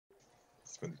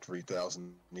It's been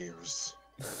 3,000 years.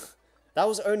 That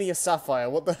was only a sapphire,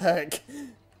 what the heck?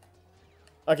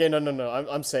 Okay, no,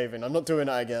 I'm saving. I'm not doing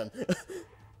that again.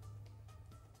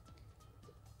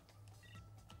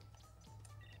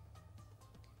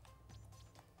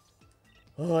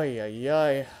 Ay, ay,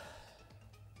 ay.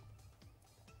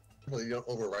 Well, you don't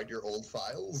overwrite your old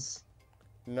files?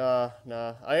 Nah.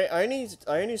 I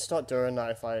only start doing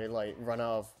that if I, like, run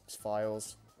out of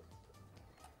files.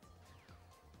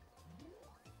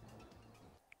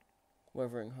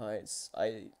 Wuthering Heights.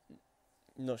 I'm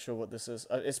not sure what this is.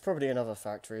 It's probably another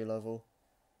factory level.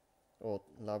 Or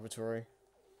laboratory.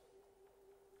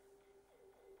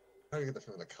 How do you get the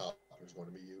feeling the copper is going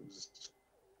to be used?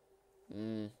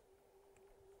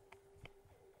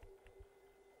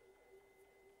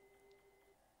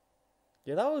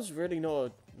 Yeah, that was really not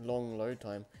a long load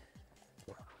time.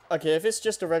 Okay, if it's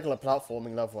just a regular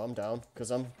platforming level, I'm down.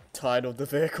 Because I'm tired of the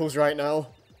vehicles right now.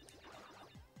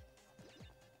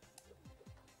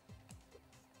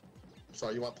 So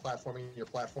you want platforming in your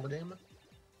platformer game?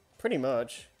 Pretty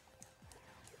much.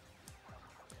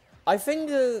 I think,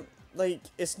 like,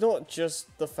 it's not just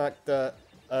the fact that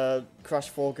Crash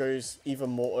 4 goes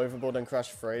even more overboard than Crash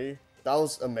 3. That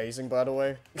was amazing, by the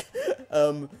way.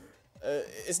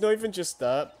 It's not even just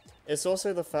that. It's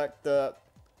also the fact that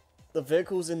the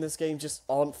vehicles in this game just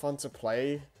aren't fun to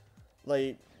play.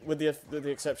 Like, with the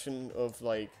exception of,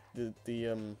 like,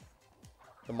 the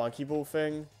monkey ball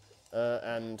thing,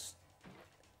 and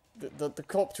the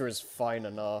copter is fine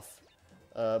enough,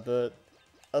 but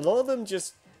a lot of them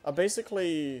just are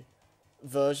basically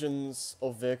versions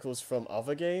of vehicles from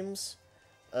other games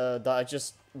that are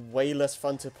just way less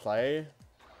fun to play,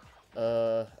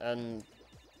 and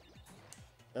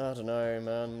I don't know,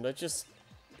 man. They just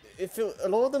a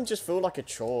lot of them just feel like a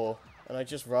chore, and I'd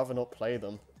just rather not play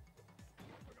them.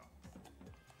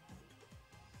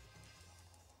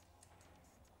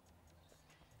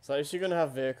 So if you're gonna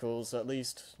have vehicles, at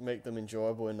least make them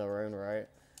enjoyable in their own right.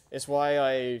 It's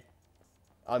why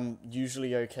I'm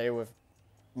usually okay with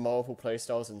multiple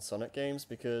playstyles in Sonic games,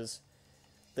 because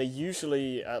they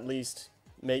usually at least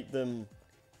make them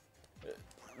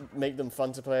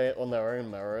fun to play on their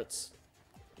own merits,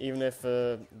 even if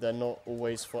they're not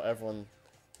always for everyone.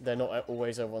 They're not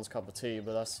always everyone's cup of tea,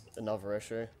 but that's another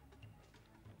issue.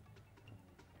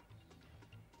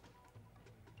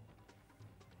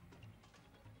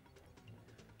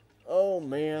 Oh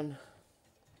man.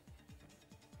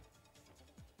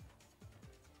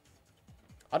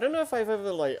 I don't know if I've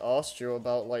ever, like, asked you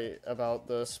about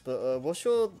this, but what's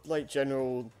your, like,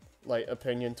 general, like,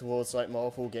 opinion towards, like,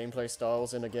 multiple gameplay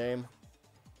styles in a game?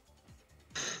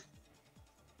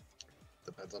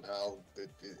 Depends on how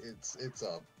it's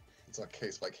a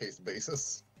case by case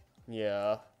basis.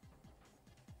 Yeah.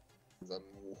 Depends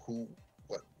on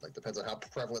depends on how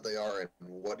prevalent they are and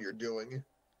what you're doing.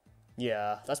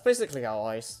 Yeah, that's basically how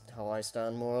I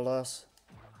stand, more or less.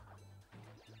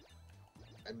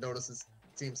 I notice it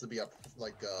seems to be prevalent,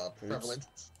 like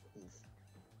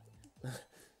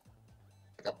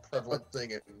a prevalent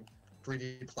thing in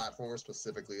 3D platformers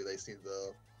specifically. They seem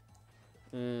to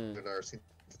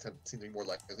seem to be more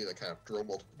likely to kind of throw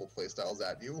multiple playstyles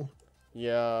at you.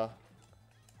 Yeah.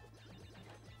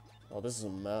 Oh, this is a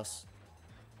mess.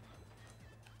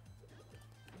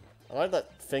 I like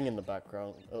that thing in the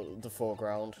background, the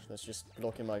foreground, that's just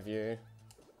blocking my view.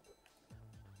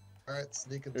 Alright,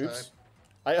 sneaking Oops. time.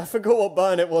 I forgot what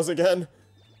button it was again.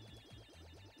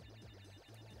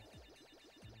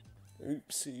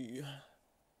 Oopsie.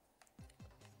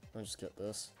 I'll just get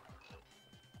this.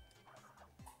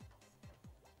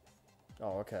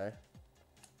 Oh, okay.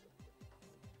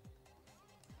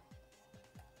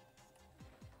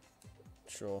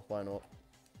 Sure, why not?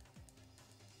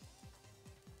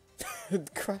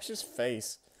 Crash's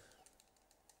face.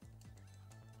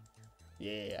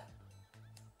 Yeah.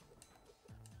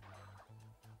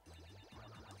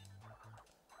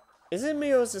 Is it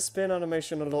me, or is the spin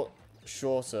animation a lot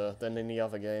shorter than in the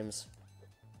other games?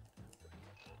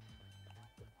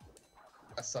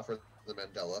 I suffer the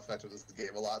Mandela effect of this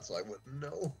game a lot, so I wouldn't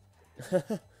know.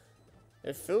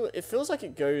 It feels like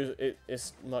it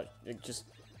just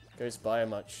goes by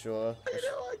much shorter.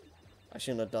 I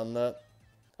shouldn't have done that.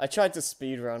 I tried to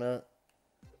speedrun it.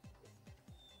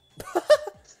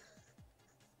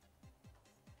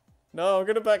 No, I'm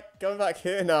go back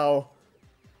here now.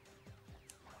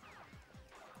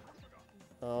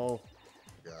 Oh.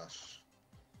 Gosh.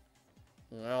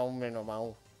 No,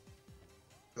 minimal.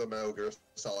 The Metal Gear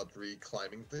Solid 3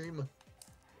 climbing theme.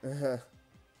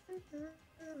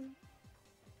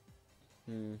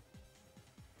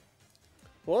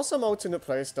 What are some alternate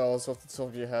playstyles off the top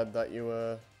of your head that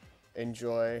you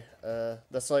enjoy.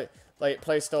 That's like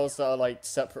playstyles that are like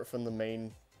separate from the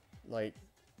main like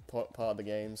part of the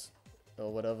games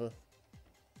or whatever.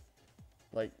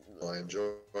 Like I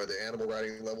enjoy the animal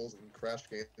riding levels and Crash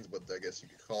games, but I guess you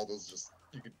could call those just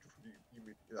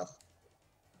yeah,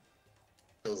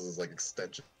 those as like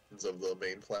extensions of the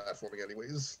main platforming,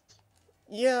 anyways.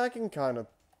 yeah, I can kind of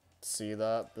see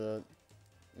that, but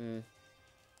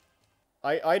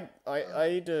I'd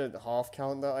half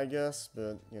count that, I guess,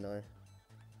 but you know.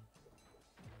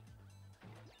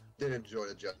 Did enjoy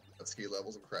the jet ski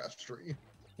levels in Crash 3.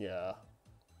 Yeah.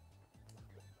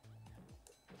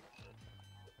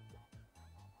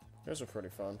 Those are pretty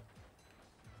fun.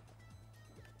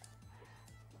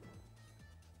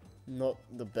 Not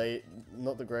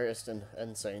the greatest in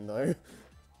insane though,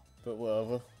 but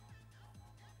whatever.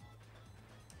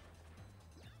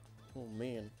 Oh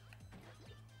man.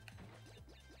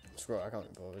 Screw it, I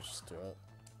can't bother, just do it.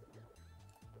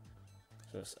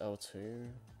 Just L2.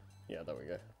 Yeah, there we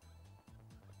go.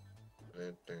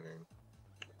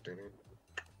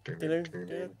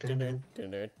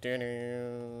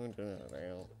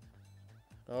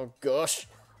 Oh gosh!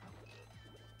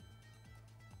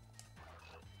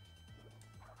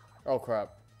 Oh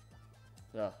crap.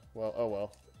 Yeah, well, oh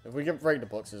well. If we can break the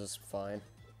boxes, it's fine.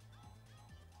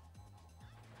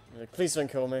 Please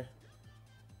don't kill me.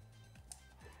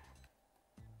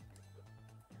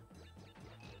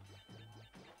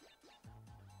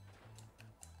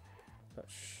 That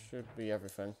should be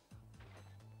everything.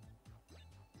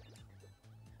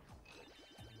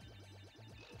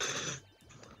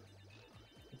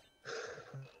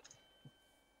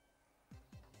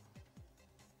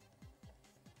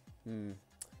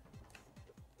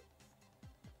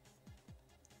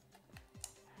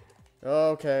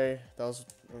 Okay, that was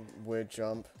a weird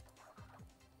jump.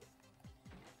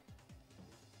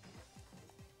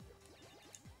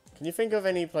 Can you think of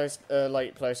any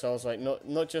playstyles like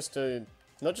not just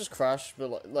Crash,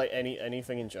 but like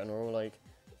anything in general, like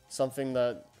something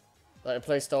that like a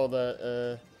playstyle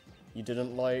that you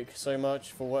didn't like so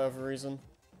much for whatever reason?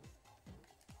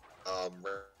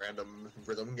 Random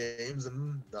rhythm games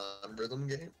and non-rhythm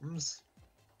games.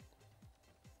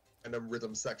 Random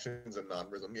rhythm sections and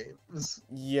non-rhythm games.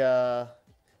 Yeah,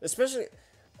 especially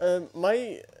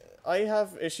I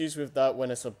have issues with that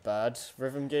when it's a bad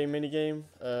rhythm game minigame,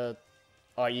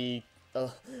 i.e.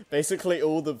 Basically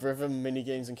all the rhythm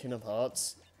minigames in Kingdom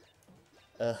Hearts.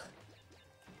 Yeah.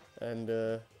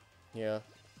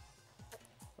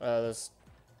 There's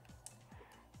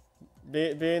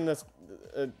being this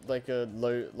like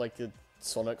a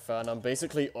Sonic fan, I'm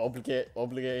basically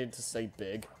obligated to say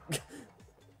big.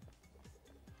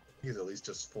 He's at least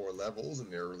just 4 levels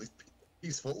and they're really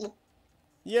peaceful.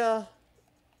 Yeah.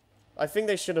 I think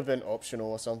they should have been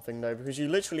optional or something though, because you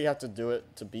literally have to do it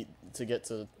to get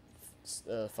to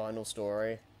final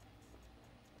story.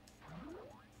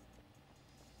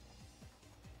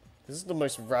 This is the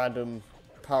most random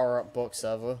power-up box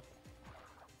ever.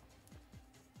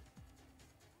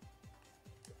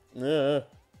 Yeah.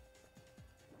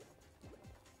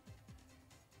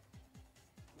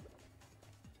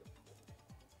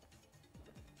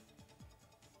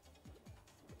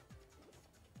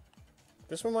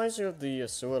 This reminds me of the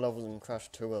sewer levels in Crash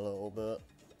 2 a little bit.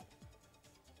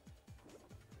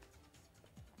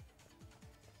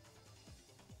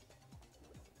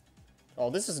 Oh,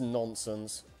 this is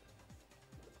nonsense.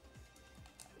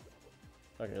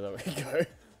 Okay, there we go.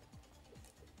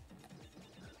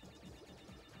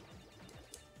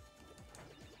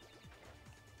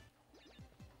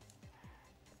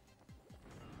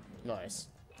 Nice.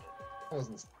 That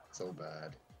wasn't so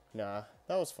bad. Nah,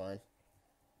 that was fine.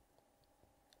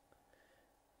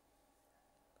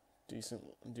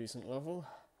 Decent level.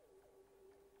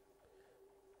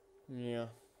 Yeah.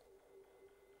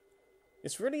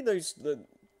 It's really the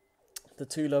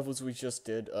 2 levels we just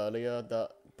did earlier that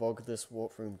bog this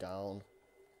warp room down.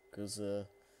 Because the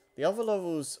other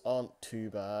levels aren't too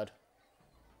bad.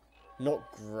 Not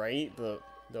great, but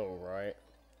they're alright.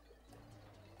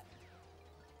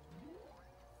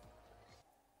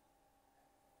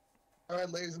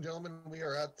 Alright, ladies and gentlemen, we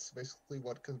are at basically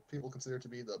what people consider to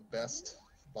be the best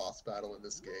boss battle in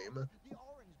this game. The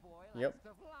orange boy Yep. likes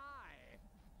to fly.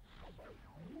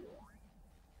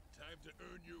 Time to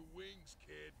earn your wings,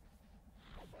 kid.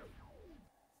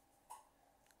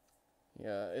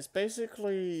 Yeah, it's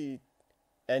basically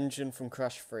Engine from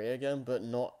Crash 3 again, but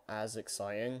not as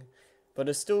exciting. But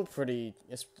it's still pretty.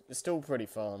 It's still pretty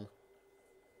fun.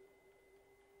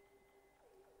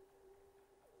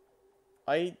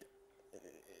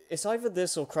 It's either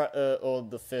this or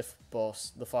the 5th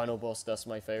boss, the final boss. That's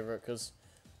my favorite because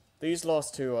these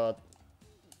last 2 are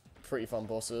pretty fun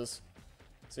bosses.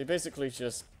 So you basically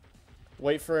just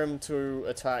wait for him to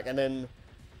attack, and then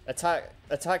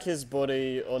attack his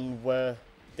body on where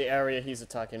the area he's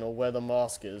attacking, or where the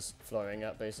mask is flowing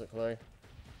at, basically.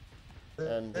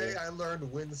 And hey, I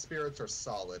learned wind spirits are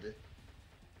solid.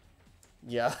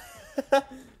 yeah.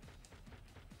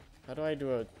 How do I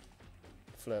do a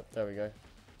flip? There we go.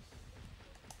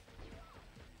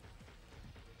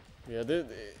 Yeah,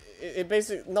 it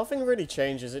basically, nothing really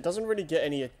changes. It doesn't really get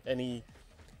any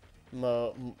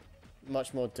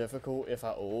much more difficult, if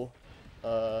at all.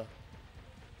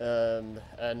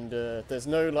 There's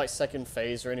no like second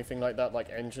phase or anything like that, like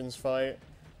engines fight.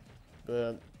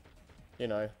 But you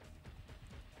know,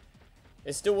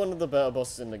 it's still one of the better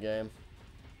bosses in the game.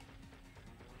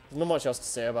 There's not much else to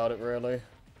say about it, really.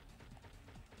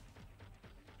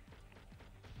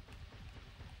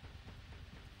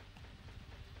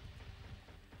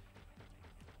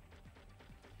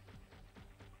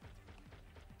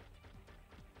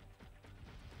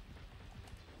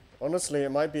 Honestly, it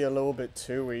might be a little bit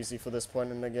too easy for this point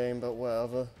in the game, but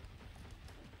whatever.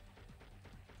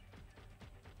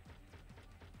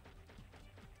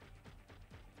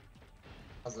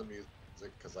 How's the music?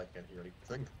 Because I can't hear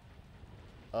anything.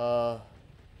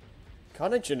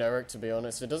 Kind of generic, to be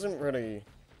honest. It doesn't really...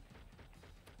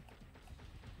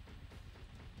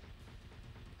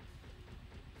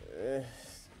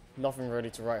 nothing really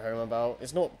to write home about.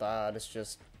 It's not bad, it's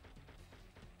just...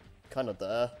 kind of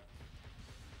there.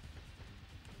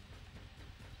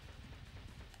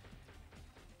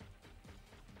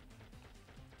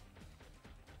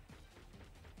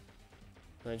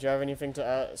 Do you have anything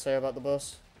to say about the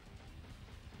boss?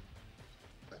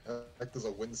 The heck does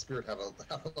a wind spirit have a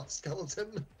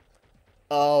skeleton?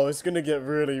 Oh, it's gonna get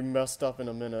really messed up in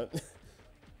a minute.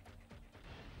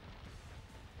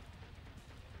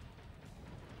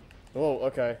 Oh,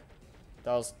 okay.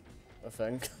 That was a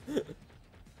thing.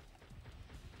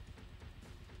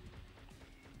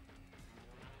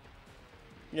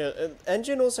 Yeah,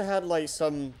 Engine also had like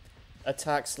some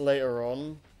attacks later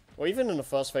on, or even in the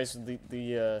first phase of the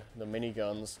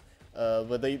miniguns,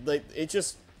 where it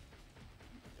just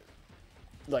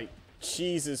like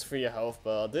cheeses for your health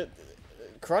bar.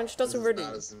 Crunch doesn't really.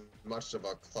 Not as much of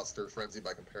a cluster frenzy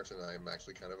by comparison. I'm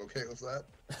actually kind of okay with that.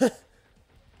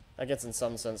 I guess in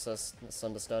some sense that's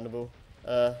understandable.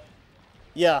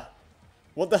 Yeah.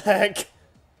 What the heck?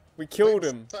 We killed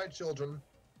him. Side children.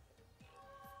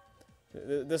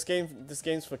 This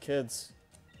game's for kids.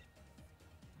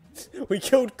 We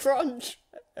killed Crunch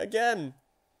again.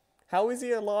 How is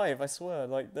he alive? I swear,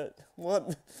 like that.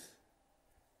 What?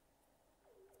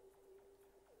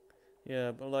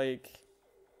 Yeah, but like,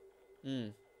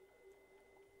 A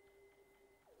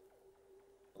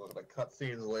little bit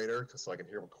cutscenes later, just so I can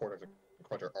hear what Cortex and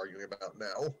Crunch are arguing about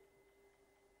now.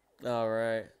 All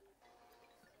right.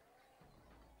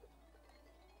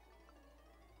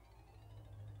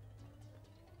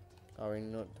 Are we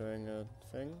not doing a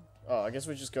thing? Oh, I guess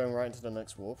we're just going right into the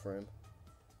next warp room.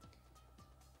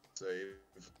 Save.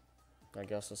 I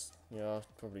guess it's, yeah,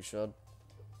 probably should.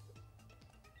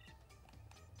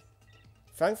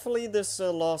 Thankfully, this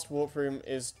last warp room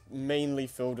is mainly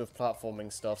filled with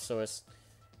platforming stuff, so it's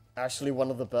actually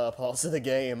one of the better parts of the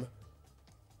game.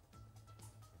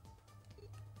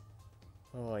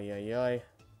 Oh, yeah.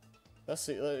 Let's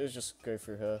see, let's just go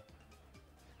through here.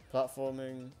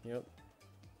 Platforming, yep.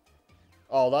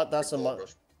 Oh, that's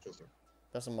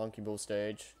a monkey ball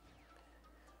stage.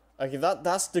 Okay,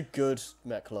 that's the good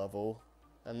mech level,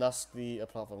 and that's the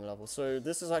platforming level. So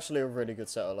this is actually a really good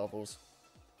set of levels.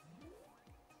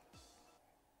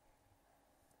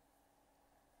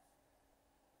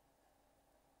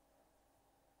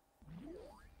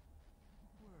 Well,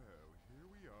 here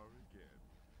we are again.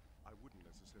 I wouldn't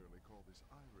necessarily call this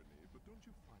irony, but don't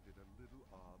you find it a little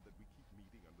odd that we keep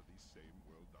meeting under these same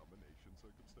world domination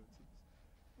circumstances?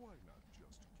 Why not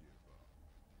just give up?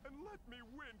 And let me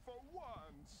win for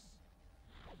once!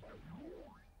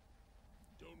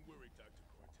 Don't worry, Dr.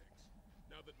 Cortex.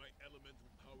 Now that my elemental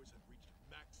powers have reached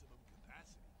maximum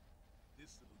capacity,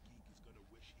 this little geek is gonna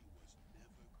wish he was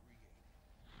never created.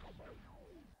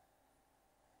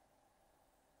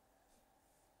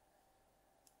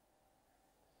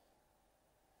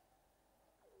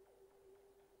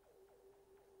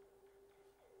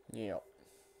 Yep.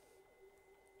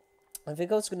 I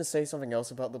think I was going to say something else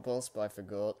about the boss, but I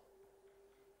forgot.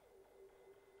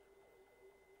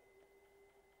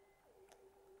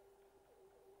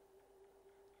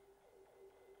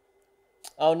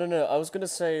 Oh, no, I was going to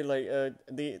say, like,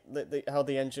 how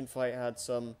the engine fight had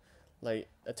some, like,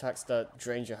 attacks that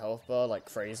drained your health bar like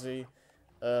crazy.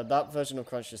 That version of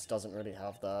Crunch just doesn't really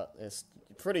have that. It's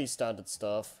pretty standard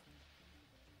stuff.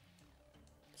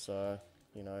 So,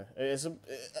 you know,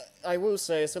 I will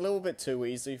say it's a little bit too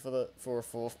easy for a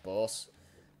fourth boss.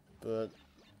 But,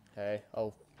 hey,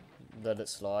 I'll let it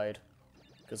slide.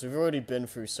 Because we've already been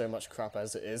through so much crap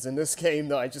as it is in this game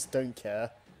that I just don't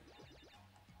care.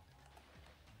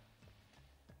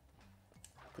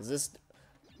 Because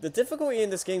the difficulty in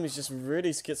this game is just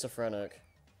really schizophrenic.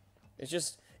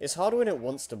 It's harder when it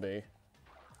wants to be.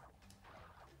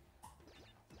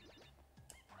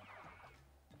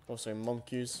 Also,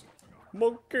 monkeys.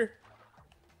 Monkey!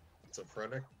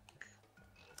 Schizophrenic?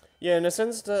 Yeah, in a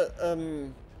sense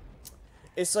that,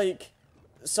 it's like,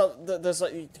 there's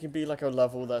like, it can be like a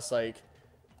level that's like,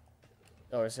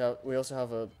 oh, so we also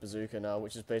have a bazooka now,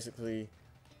 which is basically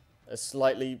a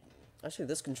slightly, actually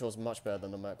this controls much better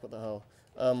than the Mac, what the hell,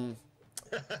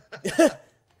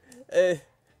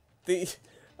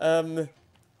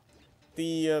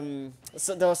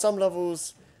 so there are some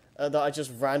levels that are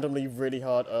just randomly really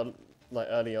hard, like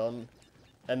early on,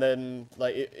 and then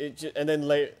like and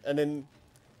then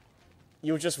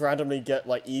you'll just randomly get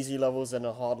like easy levels and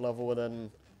a hard level, and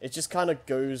then it just kind of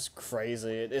goes crazy.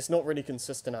 It's not really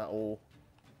consistent at all.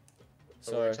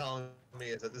 So what you're telling me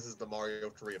is that this is the Mario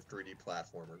 3 of 3D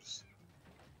platformers.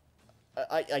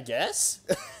 I guess.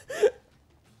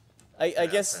 I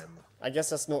guess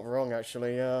that's not wrong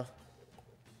actually. Yeah.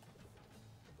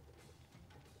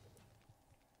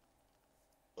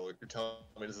 So if you're telling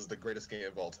me this is the greatest game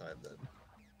of all time, then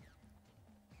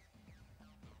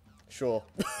Sure.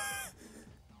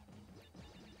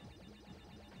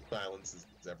 silence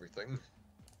is everything.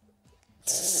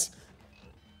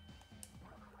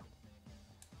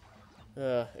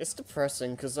 It's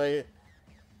depressing because I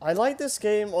like this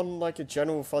game on like a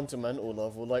general fundamental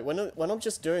level. Like when I'm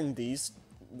just doing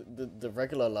the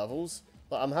regular levels,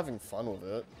 like I'm having fun with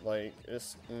it. Like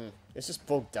it's just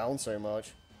bogged down so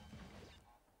much.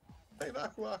 Hey,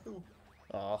 Aku Aku.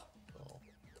 Ah. Oh.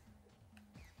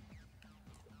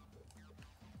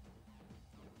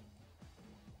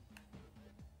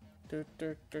 Do,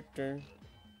 do, do, do.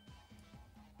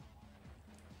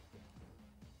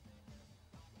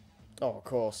 Oh, of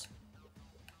course.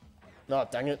 No,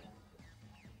 dang it.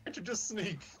 Can't you just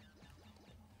sneak?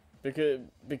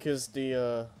 Because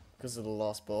of the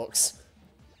last box.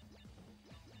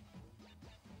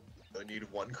 I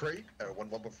need one crate and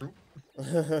one lump of fruit.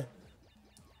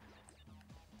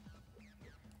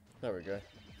 There we go.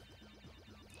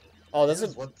 Oh, This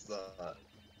is what the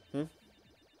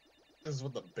This is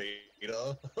what the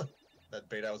beta that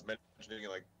beta I was mentioning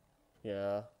like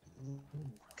Yeah.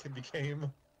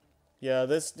 became. Yeah,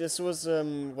 this was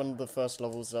one of the first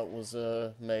levels that was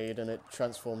made, and it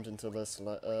transformed into this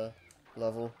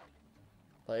level.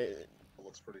 Like, It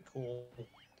looks pretty cool.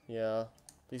 yeah,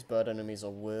 these bird enemies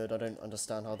are weird. I don't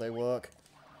understand how they work.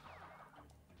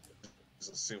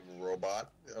 Just assume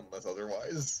robot unless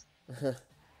otherwise.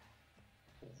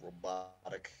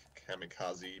 Robotic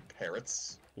kamikaze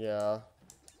parrots. Yeah.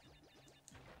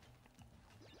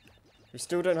 We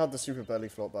still don't have the super belly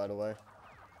flop, by the way.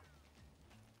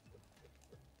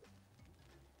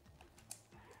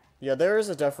 Yeah, there is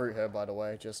a death route here, by the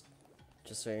way, just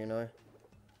so you know.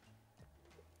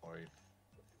 Oi.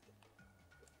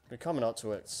 We're coming up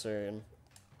to it soon.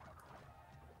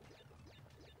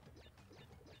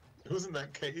 Who's in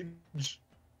that cage?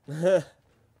 That's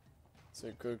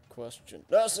a good question.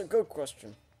 That's a good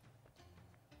question.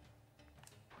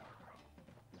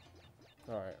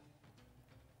 Alright.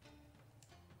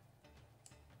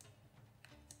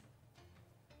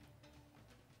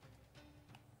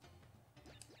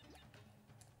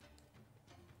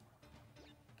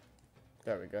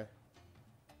 There we go.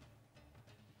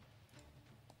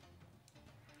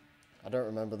 I don't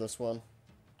remember this one.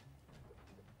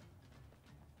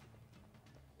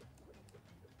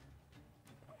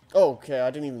 Oh, okay, I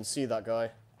didn't even see that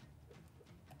guy.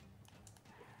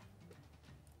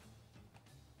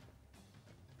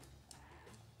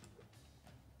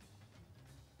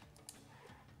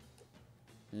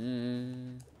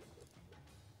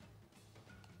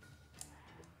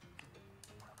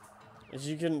 As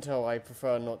you couldn't tell, I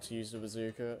prefer not to use the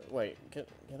bazooka. Wait, can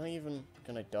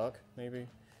I duck, maybe?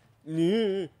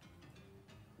 Yeah.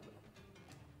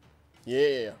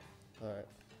 Yeah. Alright.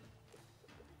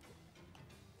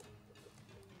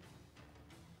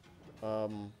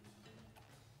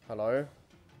 Hello?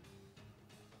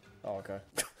 Oh, okay.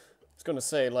 I was gonna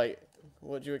say, like,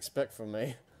 what do you expect from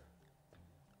me?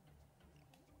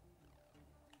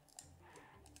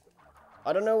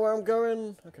 I don't know where I'm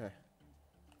going. Okay.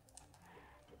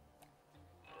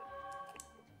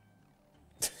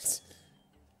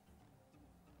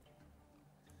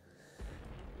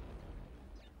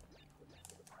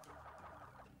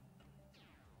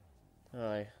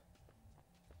 Aye.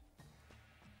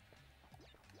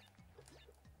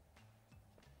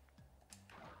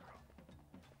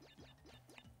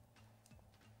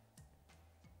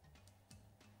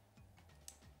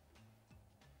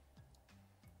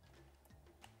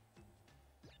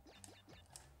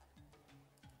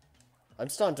 I'm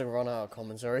starting to run out of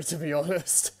commentary, to be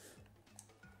honest.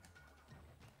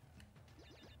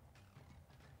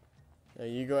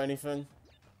 You got anything?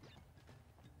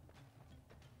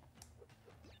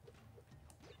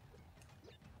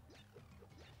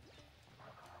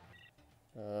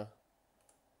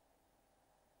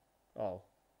 Oh.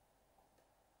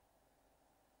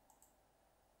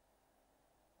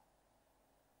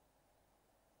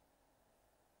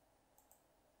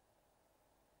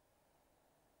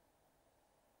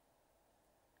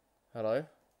 Hello?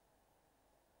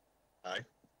 Hi.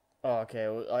 Oh, okay.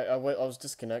 Well, I was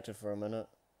disconnected for a minute.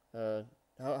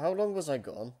 How long was I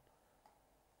gone?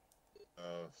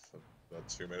 For about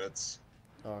 2 minutes.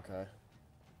 Oh, okay.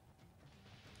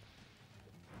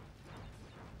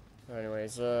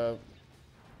 Anyways, do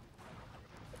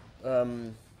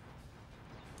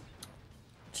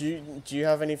you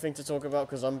have anything to talk about?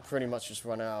 Because I'm pretty much just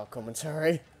running out of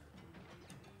commentary.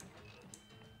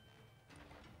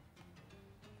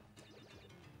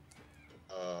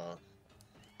 Hold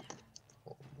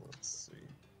on, let's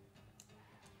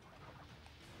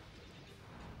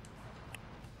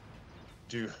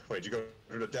see. Wait, you go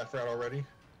through the death route already?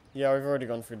 Yeah, we've already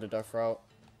gone through the death route.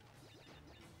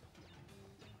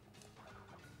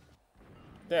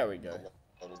 There we go.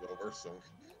 Level's over, so.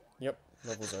 Yep,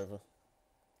 level's over.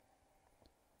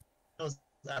 No,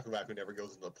 Acrobat who never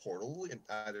goes in the portal in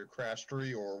either Crash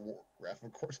 3 or Wrath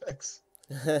of Cortex.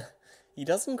 He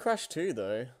doesn't crash too,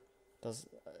 though.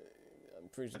 I'm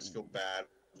pretty. I just feel bad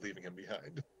leaving him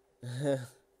behind.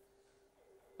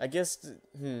 I guess.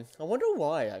 I wonder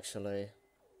why, actually.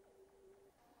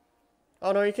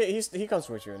 Oh no, he comes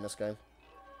with you in this game.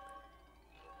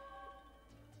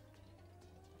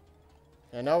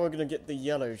 And now we're gonna get the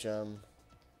yellow gem.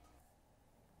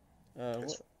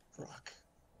 It's rock.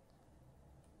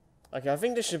 Okay, I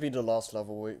think this should be the last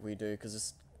level we do,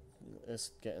 because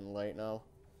it's getting late now.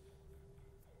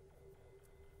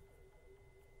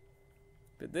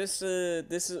 But this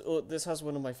has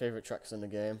one of my favorite tracks in the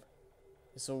game.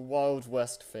 It's a Wild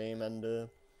West theme, and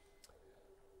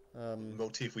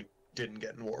Motif we didn't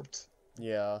get in Warped.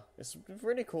 yeah, it's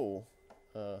really cool,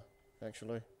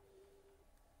 actually.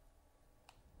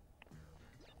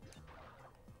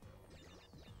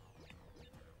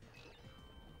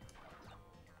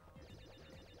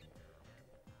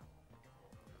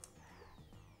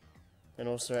 And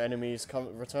also enemies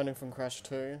returning from Crash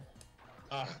 2.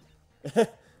 Ah,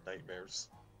 nightmares.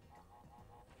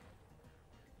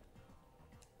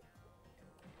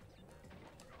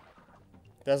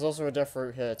 There's also a death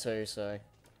route here too, so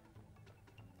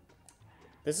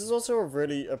this is also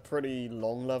a pretty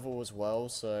long level as well.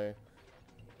 So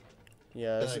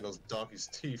yeah, Dang those donkey's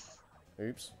teeth.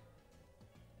 oops.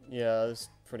 Yeah, it's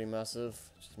pretty massive.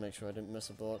 Just make sure I didn't miss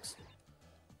a box.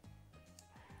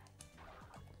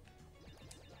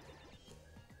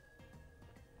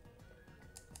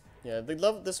 Yeah,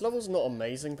 this level's not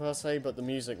amazing per se, but the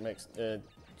music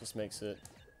just makes it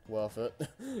worth it.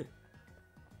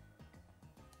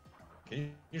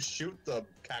 Can you shoot the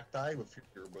cacti with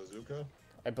your bazooka?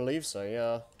 I believe so,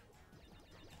 yeah.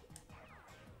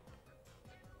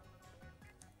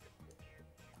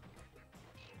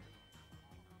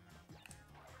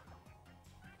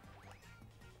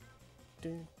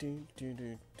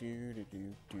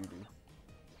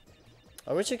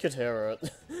 I wish you could hear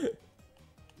it.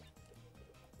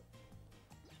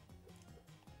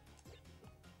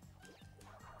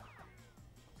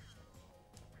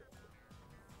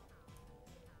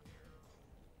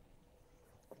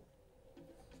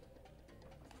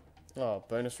 Oh,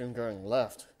 bonus room going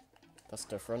left. That's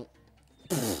different.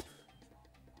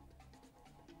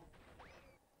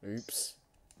 Oops.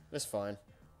 It's fine.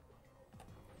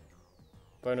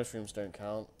 Bonus rooms don't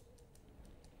count.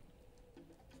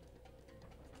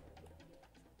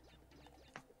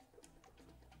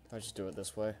 I just do it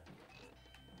this way.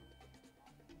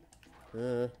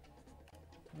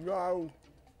 No!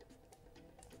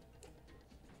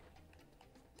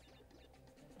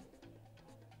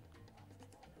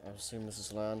 I assume this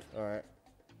is land. Alright.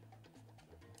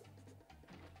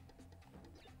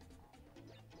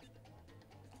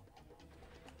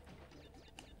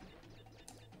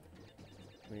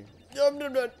 Yum,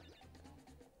 yum, yum.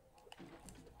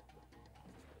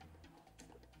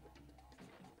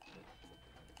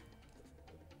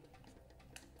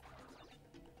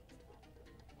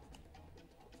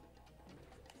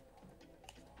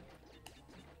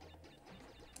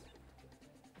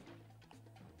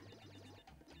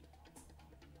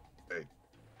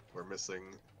 missing.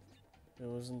 There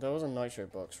was a nitro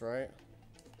box, right?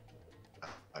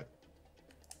 I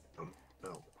don't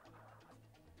know.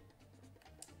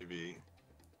 Maybe.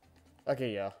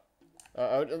 Okay, yeah.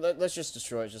 Let's just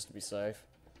destroy it just to be safe.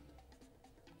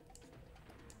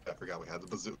 I forgot we had the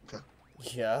bazooka.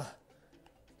 Yeah.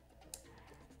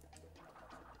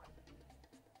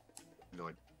 You know,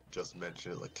 I just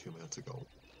mentioned it like 2 minutes ago.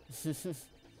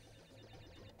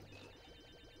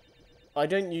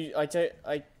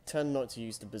 I tend not to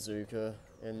use the bazooka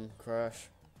in Crash.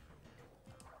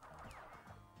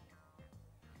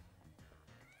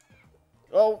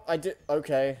 Oh, I did.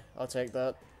 Okay, I'll take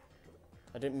that.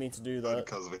 I didn't mean to do that.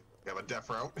 Because we have a death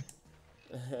route.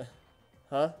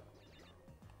 Huh?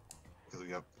 Because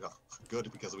we have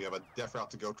good because we have a death route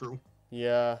to go through.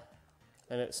 Yeah,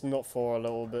 and it's not for a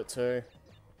little bit too.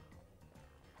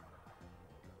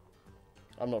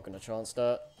 I'm not gonna chance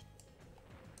that.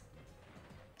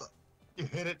 You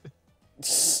hit it.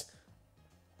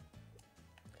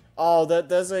 Oh,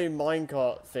 there's a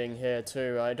minecart thing here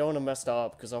too. I don't want to mess that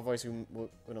up because otherwise we're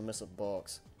gonna miss a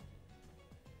box.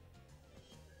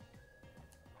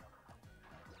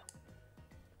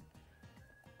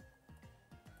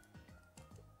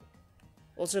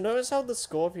 Also, notice how the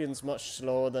Scorpion's much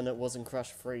slower than it was in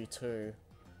Crash 3 too.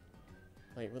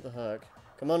 Wait, what the heck?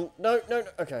 Come on, no,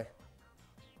 okay.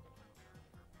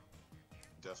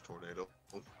 Death tornado.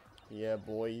 Yeah,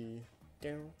 boy.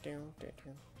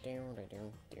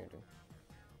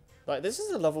 Like, this is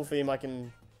a level theme I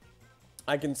can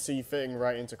see fitting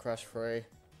right into Crash 3.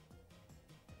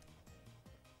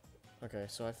 Okay,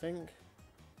 so I think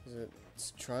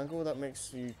it's triangle that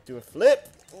makes you do a flip?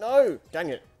 No! Dang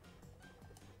it.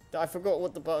 I forgot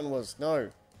what the button was. No.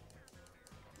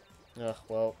 Ugh,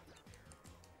 well.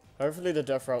 Hopefully the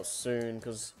death route's soon,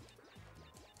 because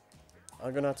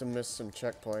I'm gonna have to miss some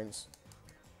checkpoints.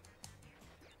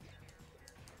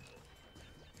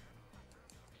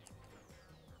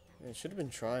 It should have been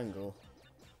triangle.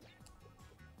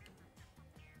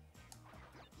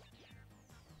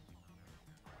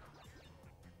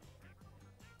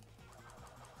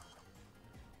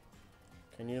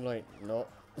 Can you, like, not?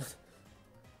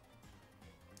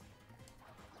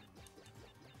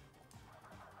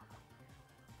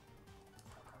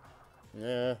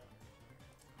 Yeah.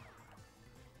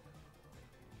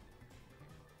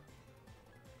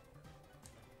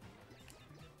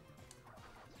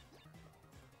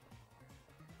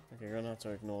 Okay, you're gonna have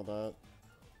to ignore that.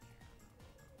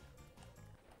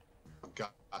 Oh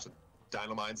gosh,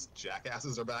 Dynamite's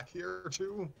jackasses are back here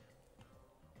too.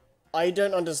 I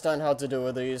don't understand how to do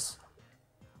with these.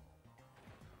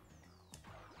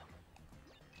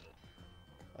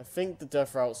 I think the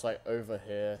death route's like over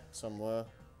here somewhere.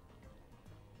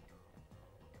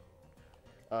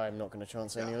 I'm not gonna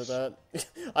chance any of that.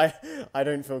 I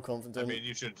don't feel confident. I mean,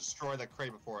 you should destroy that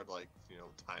crate before it, like, you know,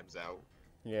 times out.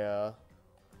 Yeah.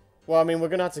 Well, I mean, we're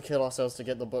gonna have to kill ourselves to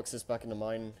get the boxes back in the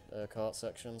mine cart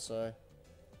section, so.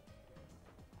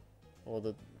 Or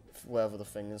the wherever the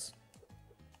thing is.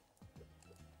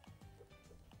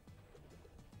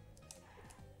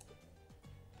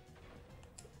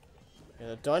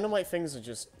 Yeah, dynamite things are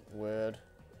just weird.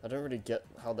 I don't really get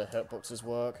how the hitboxes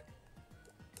work.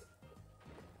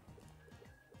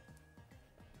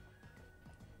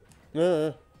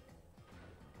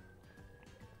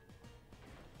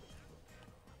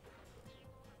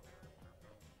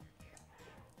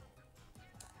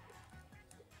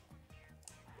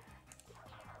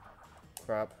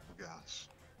 Crap. Oh gosh.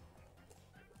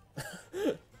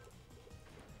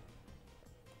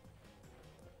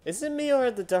 Is it me or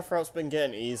have the death route's been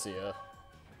getting easier?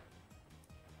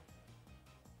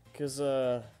 Because,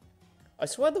 I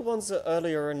swear the ones that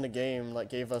earlier in the game, like,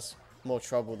 gave us more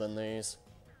trouble than these.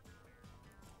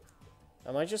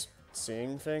 Am I just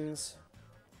seeing things?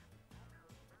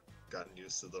 Gotten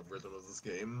used to the rhythm of this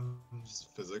game.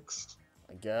 Just physics.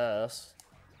 I guess.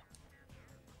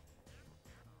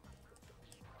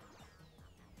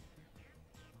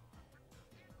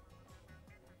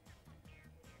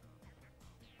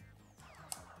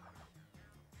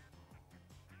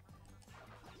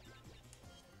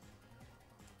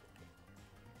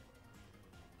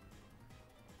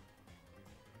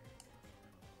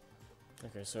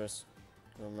 Okay, so it's,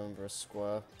 remember a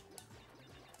square.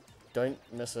 Don't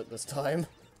miss it this time.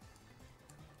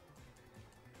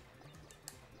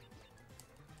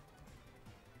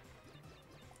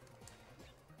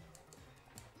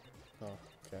 Oh,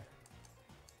 okay.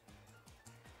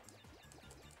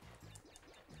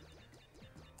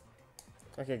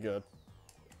 Okay, good.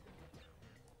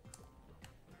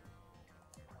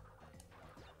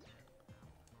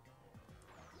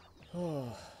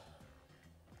 Oh.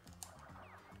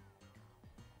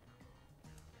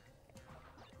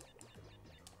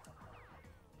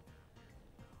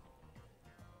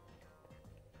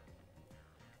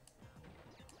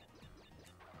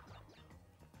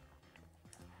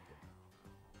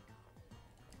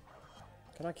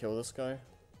 Can I kill this guy?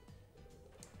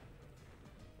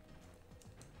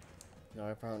 No,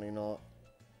 apparently not.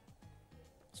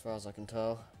 As far as I can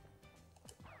tell.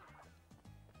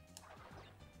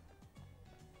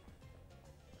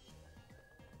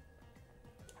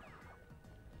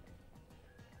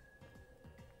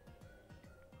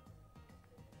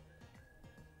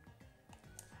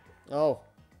 Oh.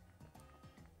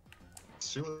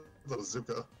 Shoot the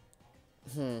bazooka.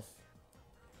 I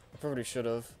probably should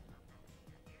have.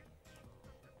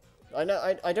 I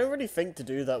know, I don't really think to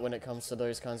do that when it comes to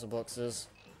those kinds of boxes.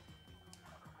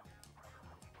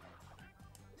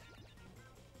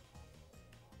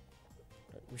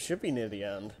 We should be near the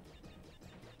end.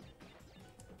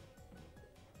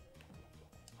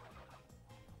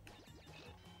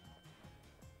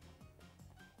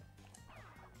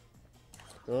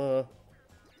 I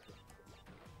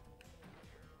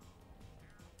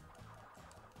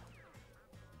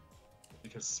You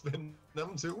can spin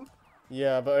them too?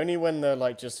 Yeah, but only when they're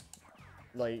like just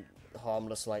like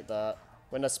harmless like that.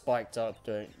 When they're spiked up,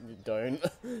 don't.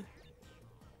 Which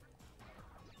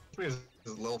means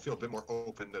the level feel a bit more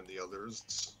open than the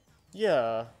others.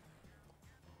 Yeah.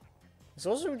 It's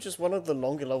also just one of the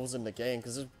longer levels in the game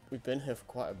because we've been here for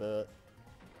quite a bit.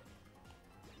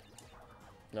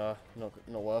 Nah, not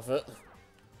worth it.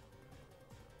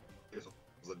 Here's a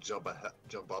jump ahead,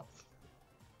 jump up.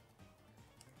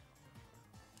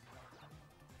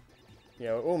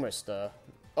 Yeah, we're almost there.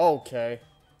 Okay.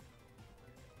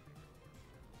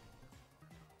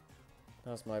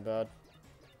 That's my bad.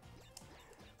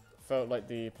 Felt like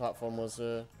the platform was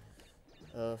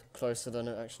closer than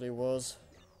it actually was.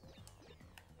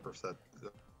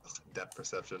 Depth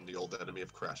perception, the old enemy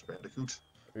of Crash Bandicoot.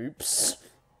 Oops.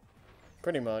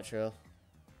 Pretty much, yeah.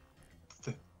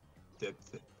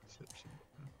 Depth perception.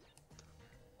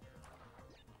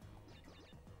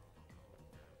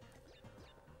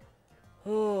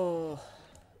 Oh,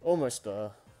 almost there.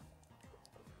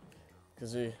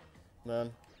 Cause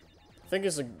man, I think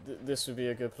this would be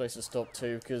a good place to stop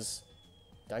too. Cause,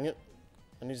 dang it,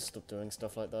 I need to stop doing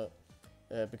stuff like that.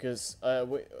 Because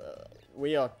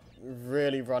we are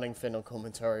really running thin on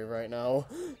commentary right now.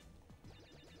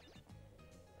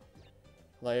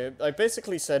 Like I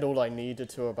basically said all I needed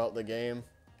to about the game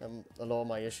and a lot of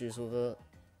my issues with it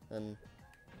and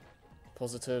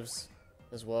positives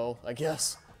as well, I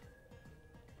guess.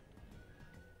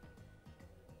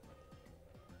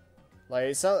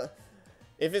 Like,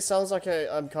 if it sounds like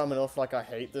I'm coming off like I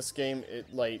hate this game,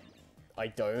 I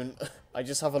don't. I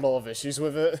just have a lot of issues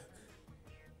with it.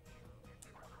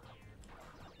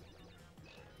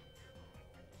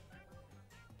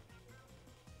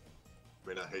 I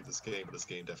mean, I hate this game, but this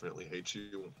game definitely hates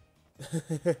you.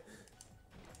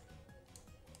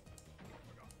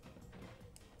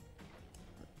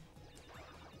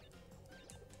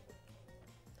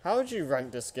 How would you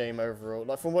rank this game overall?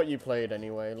 Like, from what you played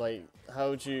anyway, like,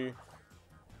 how does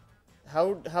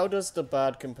the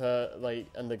bad compare, like,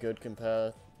 and the good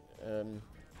compare,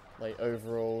 like,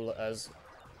 overall as...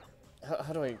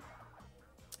 How do I...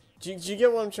 Do you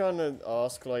get what I'm trying to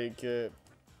ask? Like, does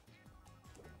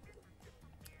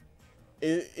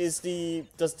the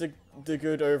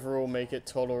good overall make it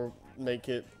tolerable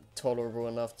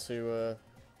enough to,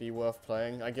 be worth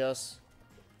playing, I guess?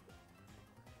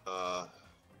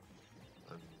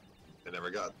 I never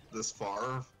got this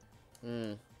far.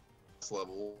 Hmm. This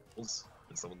levels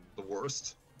and some of the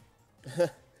worst.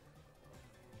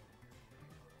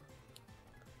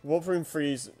 Warp Rooms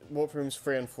 3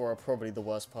 and 4 are probably the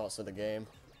worst parts of the game.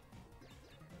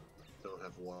 Don't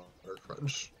have water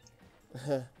crunch.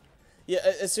 Yeah,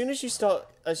 as soon as you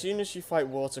fight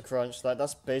Water Crunch,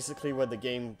 that's basically where the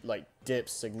game, like,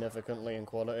 dips significantly in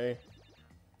quality.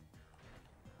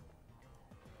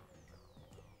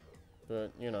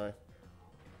 But, you know.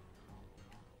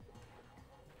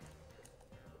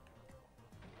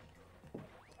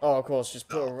 Oh, of course, just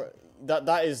put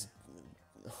that is...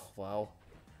 Oh, wow.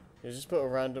 You just put a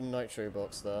random Nitro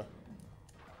box there.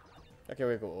 Okay,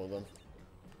 we've got all of them.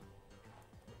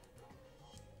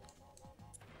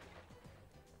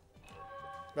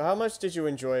 But how much did you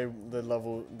enjoy the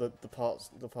level, the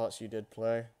parts you did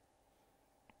play?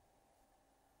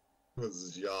 I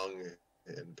was young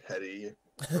and petty.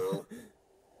 So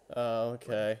Oh,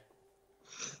 okay.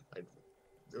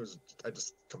 I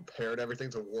just compared everything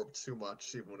to Warp too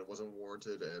much, even when it wasn't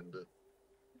warranted, and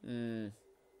I'm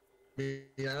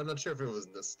not sure if it was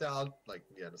nostalgia,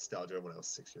 nostalgia when I was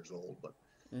 6 years old, but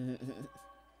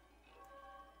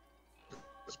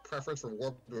this preference for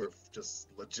Warp with just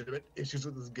legitimate issues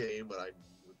with this game, but I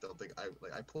don't think I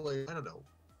don't know.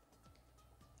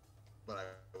 but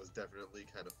I was definitely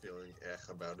kind of feeling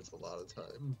about it a lot of the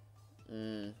time.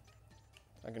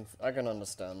 I can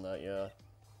understand that, yeah.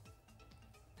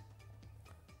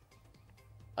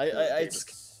 I It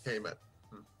just came at.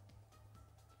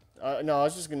 no, I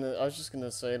was just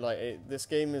gonna say like this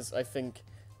game is, I think,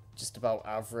 just about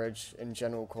average in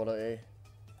general quality.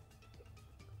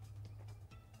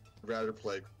 I'd rather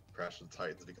play Crash of the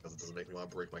Titans because it doesn't make me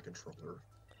want to break my controller.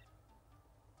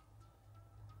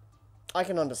 I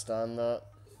can understand that.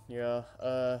 Yeah.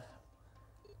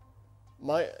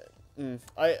 My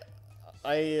I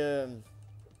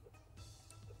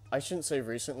I shouldn't say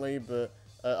recently, but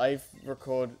I've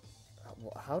recorded.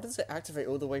 How does it activate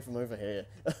all the way from over here?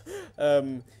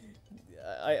 um,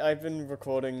 I've been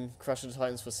recording Crash of the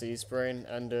Titans for Seaspring,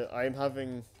 and I'm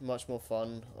having much more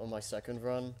fun on my second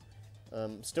run.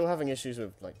 Still having issues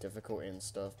with like difficulty and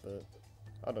stuff, but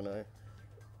I don't know.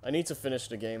 I need to finish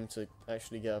the game to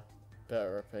actually get a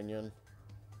better opinion.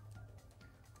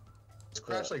 Is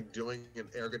Crash like doing an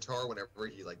air guitar whenever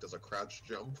he like does a crouch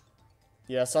jump?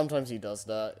 Yeah, sometimes he does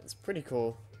that. It's pretty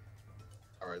cool.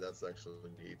 Alright, that's actually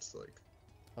neat. Like,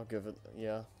 I'll give it,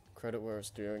 yeah, credit where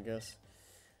it's due, I guess.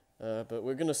 But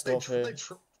we're gonna stop here.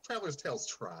 Traveler's Tales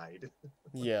tried.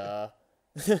 Yeah.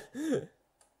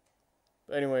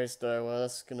 But anyways, though,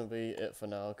 that's gonna be it for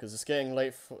now, because it's getting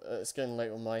late. It's getting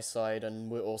late on my side, and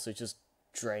we're also just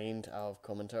drained out of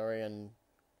commentary, and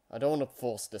I don't want to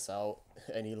force this out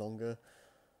any longer.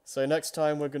 So next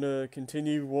time we're gonna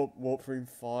continue Warp Room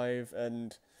 5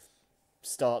 and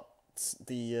start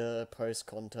the post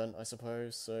content, I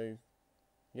suppose. So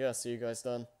yeah, see you guys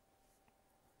then.